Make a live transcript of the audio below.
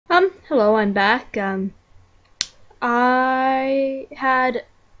Hello, I'm back. I had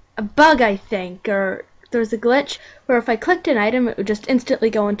a bug, I think, or there was a glitch where if I clicked an item, it would just instantly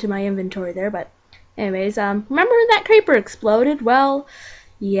go into my inventory there. But anyways, remember when that creeper exploded? Well,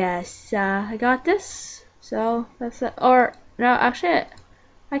 yes, I got this. So that's it. Or no, actually,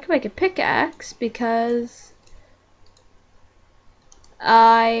 I can make a pickaxe because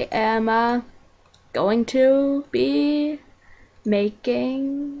I am going to be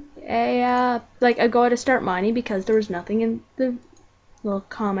making a like I go to start mining because there was nothing in the little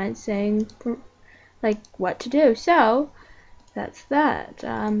comment saying like what to do. So that's that.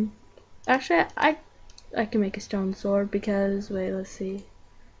 Actually, I can make a stone sword because wait, let's see.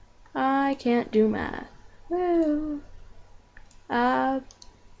 I can't do math. Woo. I'll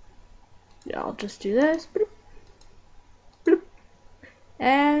just do this. Bloop, bloop.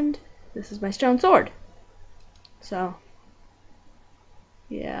 And this is my stone sword. So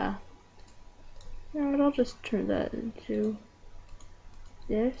yeah. Alright, I'll just turn that into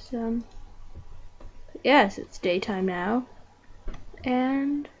this. Yes, it's daytime now.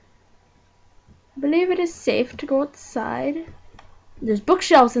 And I believe it is safe to go outside. There's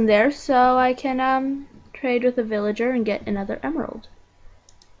bookshelves in there, so I can trade with a villager and get another emerald.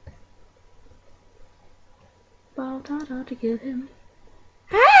 To give him.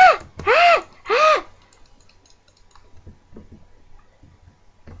 Ah! Ah! Ah!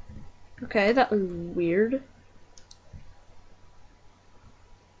 Okay, that was weird.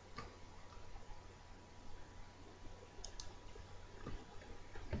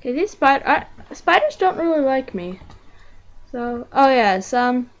 Okay, these spiders don't really like me. So, oh yes,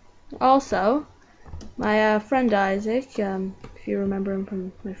 also, my friend Isaac, if you remember him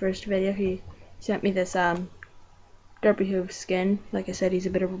from my first video, he sent me this Derpy Hooves skin. Like I said, he's a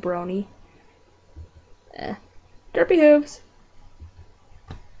bit of a brony. Derpy Hooves.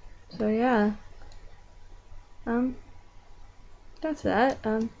 So yeah, that's that.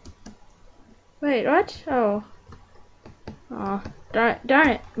 Wait, what? Oh, darn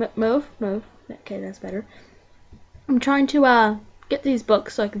it! Move. Okay, that's better. I'm trying to get these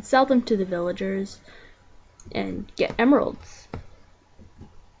books so I can sell them to the villagers and get emeralds.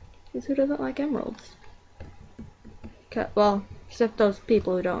 Because who doesn't like emeralds? Well, except those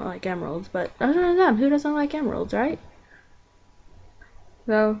people who don't like emeralds, but other than them, who doesn't like emeralds, right?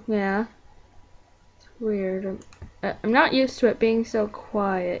 So, yeah. It's weird. I'm not used to it being so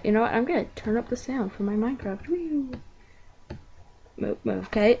quiet. You know what? I'm gonna turn up the sound for my Minecraft. Woo! Move,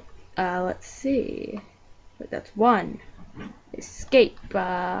 okay. Let's see. Wait, that's one. Escape.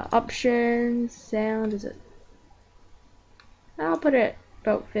 Options. Sound. Is it? I'll put it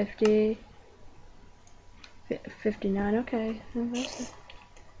about 50. 59. Okay.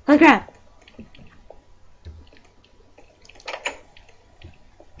 Oh crap!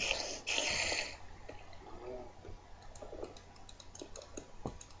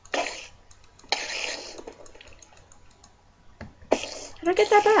 How do I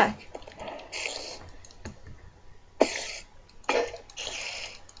get that back?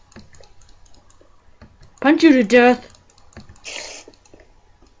 Punch you to death!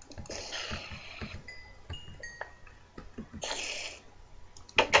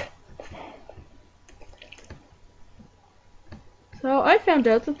 So I found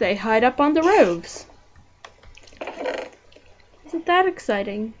out that they hide up on the roofs. Isn't that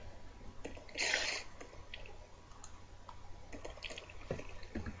exciting?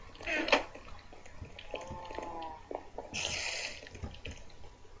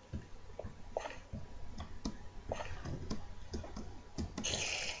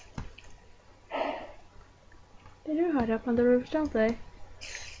 They do hide up on the roofs, don't they?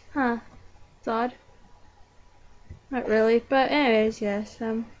 Huh. It's odd. Not really, but anyways, yes,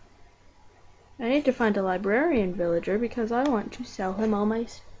 I need to find a librarian villager because I want to sell him all my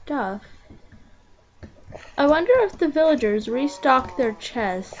stuff. I wonder if the villagers restock their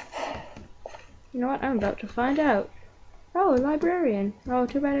chests. You know what? I'm about to find out. Oh, a librarian. Oh,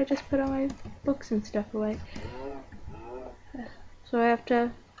 too bad I just put all my books and stuff away. So I have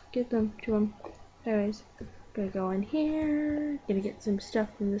to give them to him. Anyways, gonna go in here. Gonna get some stuff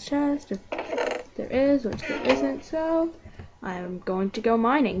from the chest. If there is, which there isn't, so I'm going to go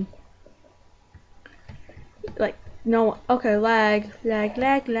mining. Like, no, okay, lag. Let's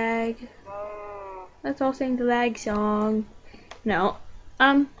all sing the lag song. No,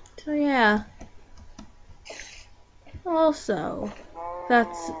 so yeah. Also,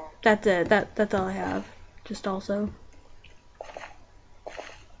 that's it. That's all I have. Just also.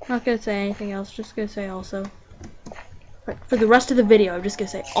 Not gonna say anything else. Just gonna say also. Like, for the rest of the video, I'm just gonna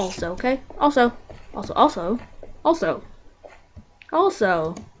say also. Okay. Also.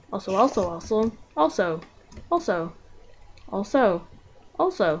 Also.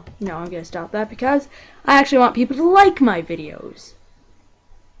 No, I'm gonna stop that because I actually want people to like my videos.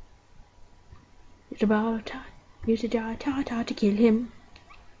 Use a ta to kill him.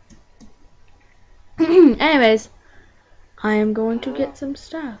 Anyways, I am going to get some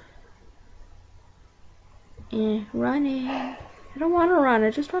stuff. Running. I don't want to run, I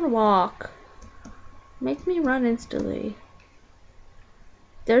just want to walk. Make me run instantly.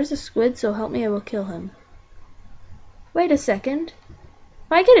 There's a squid, so help me, I will kill him. Wait a second.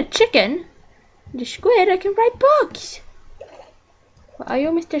 If I get a chicken, the squid, I can write books. Are you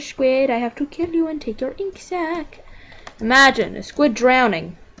Mr. Squid? I have to kill you and take your ink sac. Imagine a squid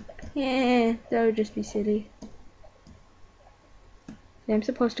drowning. Yeah, that would just be silly. I'm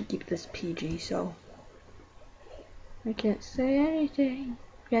supposed to keep this PG, so I can't say anything.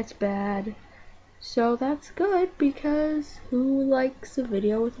 That's bad. So that's good because who likes a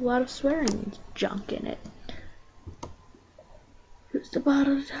video with a lot of swearing and junk in it? Who's the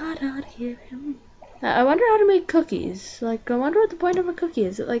bottle of Tata to give him? I wonder how to make cookies. Like, I wonder what the point of a cookie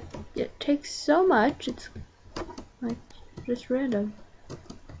is. It takes so much. It's like just random.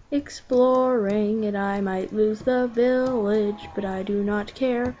 Exploring, and I might lose the village, but I do not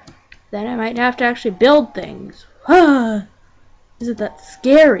care. Then I might have to actually build things. Isn't that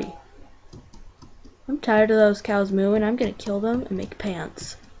scary? I'm tired of those cows mooing. I'm gonna kill them and make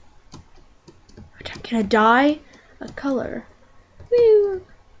pants. I'm gonna dye a color. Woo!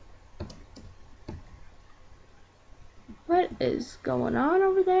 What is going on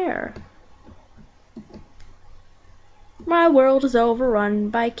over there? My world is overrun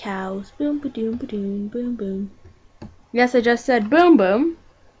by cows. Boom, ba-doom, ba-doom, boom, boom. Yes, I just said boom, boom.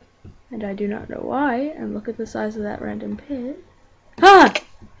 And I do not know why. And look at the size of that random pit. Ha!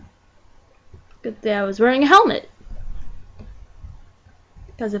 Good thing I was wearing a helmet.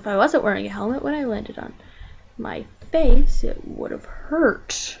 Because if I wasn't wearing a helmet, when I landed on my face, it would have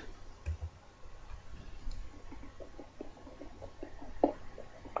hurt.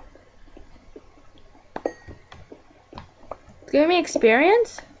 It's giving me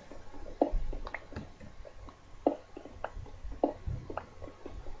experience?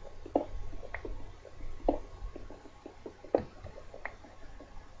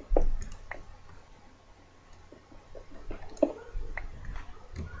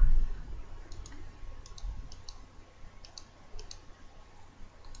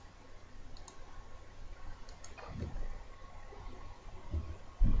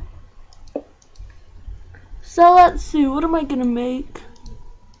 So let's see, what am I gonna make?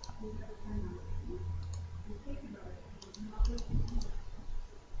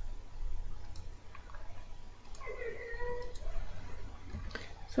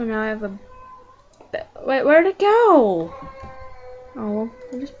 So now I have a... Wait, where'd it go? Oh,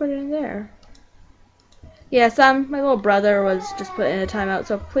 I just put it in there. Yes, my little brother was just put in a timeout,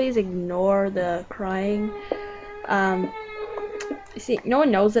 so please ignore the crying. See, no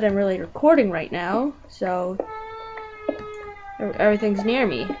one knows that I'm really recording right now, so everything's near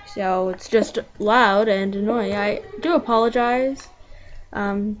me, so it's just loud and annoying. I do apologize.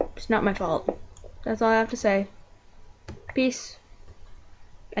 It's not my fault. That's all I have to say. Peace.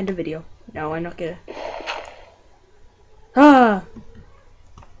 End of video. No, I'm not gonna.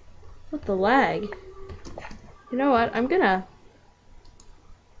 What the lag? You know what? I'm gonna.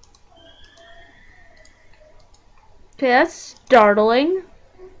 Okay, that's startling.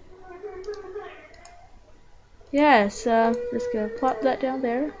 Yes, just gonna plop that down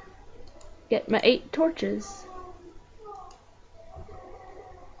there. Get my 8 torches.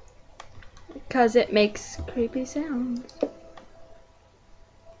 Because it makes creepy sounds.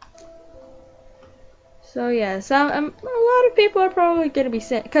 So yeah, a lot of people are probably gonna be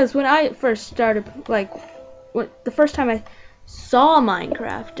saying, because when I first started, the first time I saw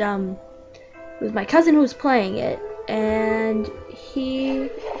Minecraft, it was my cousin who was playing it, and he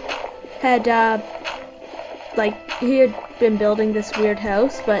had he had been building this weird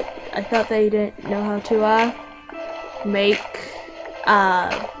house, but I thought they didn't know how to make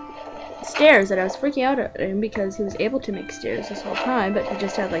stairs, and I was freaking out at him because he was able to make stairs this whole time, but he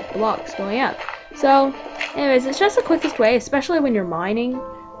just had like blocks going up. So anyways, it's just the quickest way, especially when you're mining.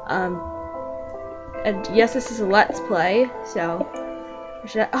 And yes, this is a let's play, so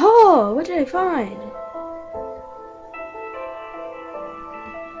oh, what did I find?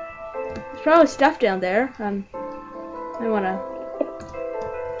 There's probably stuff down there. I wanna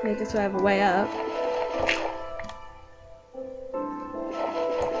make it so I have a way up.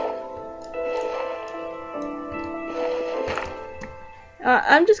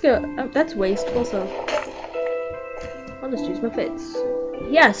 I'm just gonna, that's wasteful, so I'll just use my fits.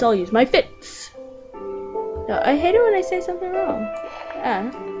 Yes, I'll use my fits. No, I hate it when I say something wrong.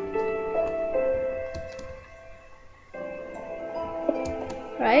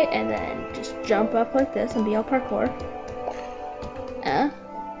 Right, and then just jump up like this and be all parkour.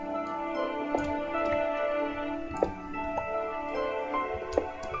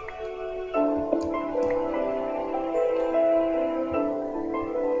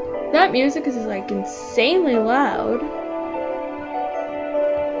 That music is like insanely loud.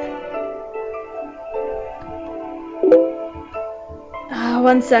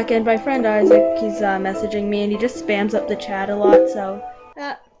 1 second, my friend Isaac, he's messaging me and he just spams up the chat a lot, so.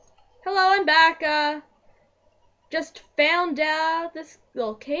 Hello, I'm back. Just found this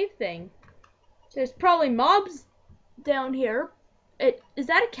little cave thing. There's probably mobs down here. Is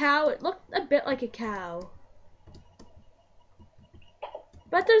that a cow? It looked a bit like a cow.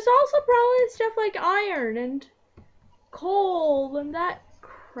 But there's also probably stuff like iron and coal and that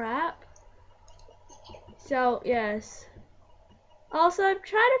crap. So, yes. Also,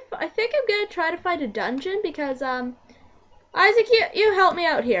 I think I'm gonna try to find a dungeon because, Isaac, you help me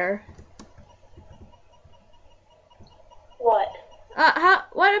out here. What?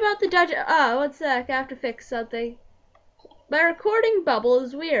 What about the dungeon? Oh, 1 sec, I have to fix something. My recording bubble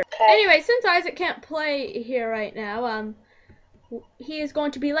is weird. Okay. Anyway, since Isaac can't play here right now, he is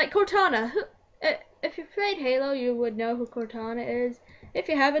going to be like Cortana. If you played Halo, you would know who Cortana is. If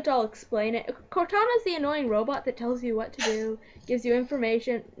you haven't, I'll explain it. Cortana is the annoying robot that tells you what to do, gives you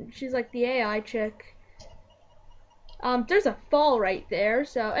information. She's like the AI chick. There's a fall right there.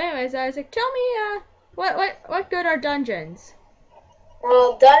 So, anyways, Isaac, tell me, what good are dungeons?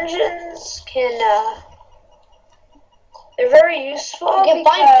 Well, dungeons they're very useful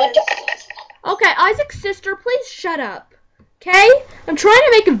because... Okay, Isaac's sister, please shut up. Okay? I'm trying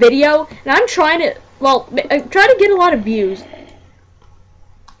to make a video, and I'm trying to get a lot of views.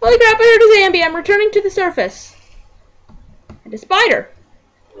 Holy crap, I heard a zombie. I'm returning to the surface. And a spider.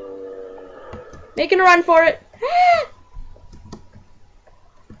 Making a run for it.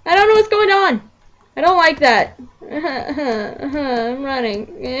 I don't know what's going on. I don't like that. I'm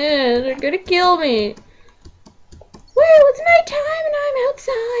running. Yeah, they're gonna kill me. Well, it's nighttime and I'm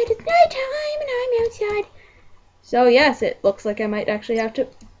outside. It's nighttime and I'm outside. So yes, it looks like I might actually have to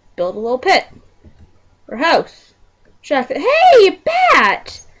build a little pit. Or house. Check it. Hey, you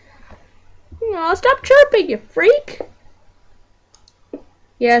bat! Aw, stop chirping, you freak!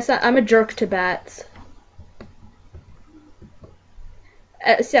 Yes, I'm a jerk to bats.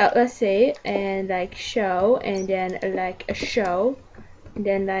 So, let's see, and like show, and then like a show, and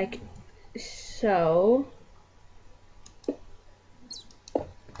then like so,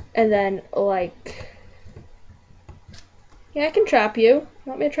 and then like, yeah, I can trap you.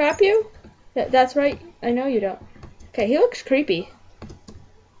 Want me to trap you? That's right, I know you don't. Okay, he looks creepy.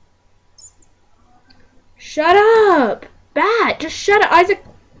 Shut up! Bat, just shut up, Isaac.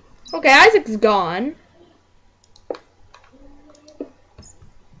 Okay, Isaac's gone.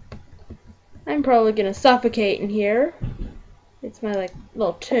 I'm probably gonna suffocate in here. It's my like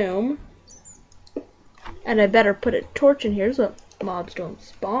little tomb. And I better put a torch in here so mobs don't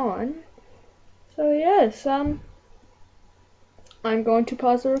spawn. So yes, I'm going to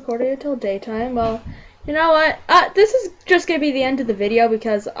pause the recording until daytime. Well, you know what? This is just gonna be the end of the video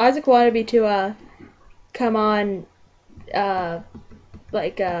because Isaac wanted me to come on another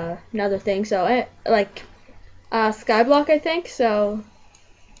thing, so Skyblock, I think. So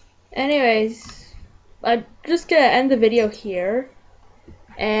anyways, I'm just gonna end the video here,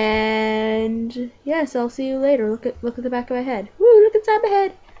 and yes, I'll see you later. Look at the back of my head. Woo! Look inside my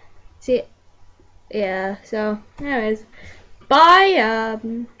head. See, yeah. So, anyways, bye.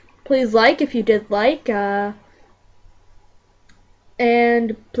 Please like if you did like, and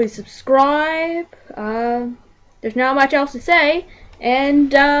please subscribe. There's not much else to say,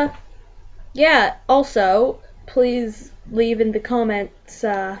 and yeah. Also, please leave in the comments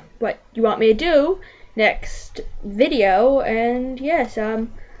what you want me to do next video, and yes,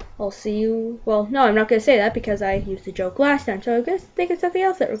 I'll see you. Well, no, I'm not gonna say that because I used the joke last time, so I guess think of something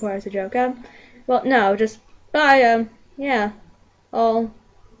else that requires a joke. Well, no, just bye. Yeah, I'll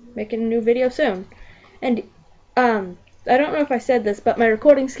make a new video soon, and I don't know if I said this, but my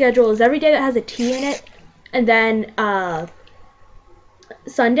recording schedule is every day that has a T in it, and then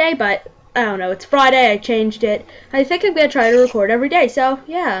Sunday, but I don't know, it's Friday, I changed it. I think I'm going to try to record every day, so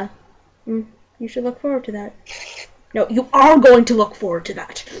yeah. You should look forward to that. No, you are going to look forward to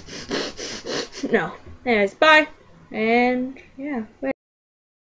that. No. Anyways, bye. And, yeah, wait.